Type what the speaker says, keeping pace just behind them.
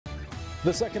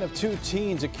The second of two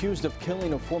teens accused of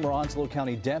killing a former Onslow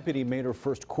County deputy made her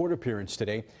first court appearance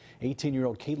today.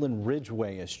 18-year-old Caitlin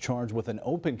Ridgway is charged with an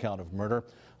open count of murder,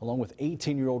 along with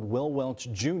 18-year-old Will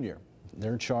Welch Jr.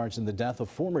 They're charged in the death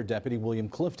of former deputy William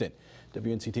Clifton.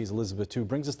 WNCT's Elizabeth Tu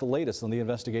brings us the latest on the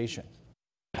investigation.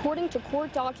 According to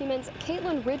court documents,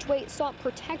 Caitlin Ridgway sought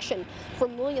protection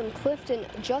from William Clifton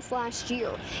just last year.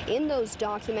 In those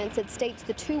documents, it states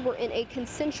the two were in a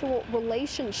consensual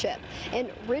relationship,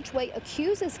 and Ridgway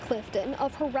accuses Clifton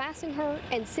of harassing her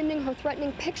and sending her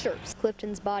threatening pictures.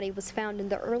 Clifton's body was found in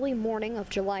the early morning of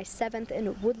July 7th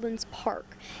in Woodlands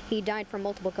Park. He died from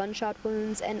multiple gunshot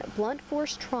wounds and blunt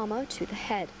force trauma to the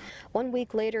head. 1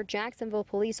 week later, Jacksonville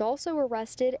police also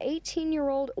arrested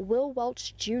 18-year-old Will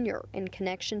Welch Jr. in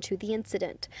connection to the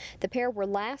incident. The pair were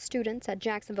last students at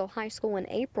Jacksonville High School in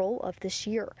April of this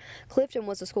year. Clifton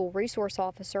was a school resource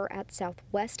officer at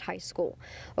Southwest High School.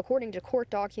 According to court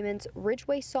documents,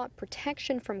 Ridgway sought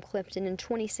protection from Clifton in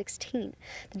 2016.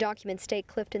 The documents state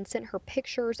Clifton sent her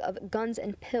pictures of guns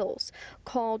and pills,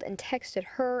 called and texted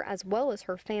her as well as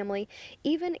her family,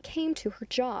 even came to her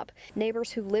job.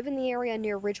 Neighbors who live in the area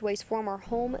near Ridgway's former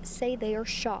home say they are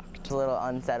shocked. It's a little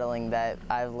unsettling that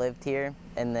I've lived here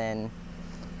and then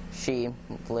she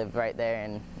lived right there,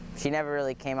 and she never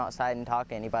really came outside and talked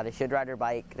to anybody. She'd ride her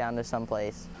bike down to some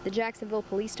place. The Jacksonville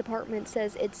Police Department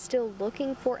says it's still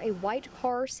looking for a white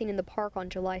car seen in the park on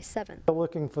July 7th. We're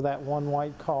looking for that one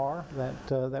white car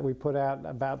that we put out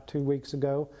about 2 weeks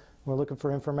ago. We're looking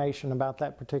for information about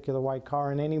that particular white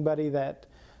car, and anybody that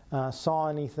saw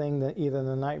anything that either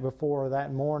the night before or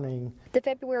that morning. The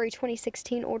February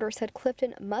 2016 order said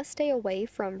Clifton must stay away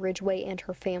from Ridgway and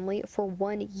her family for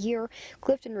 1 year.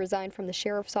 Clifton resigned from the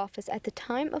sheriff's office at the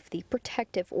time of the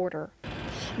protective order.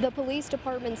 The police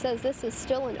department says this is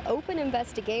still an open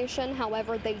investigation.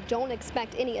 However, they don't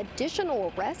expect any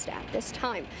additional arrest at this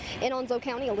time. In Onslow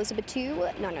County, Elizabeth Tu,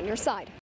 9 on your side.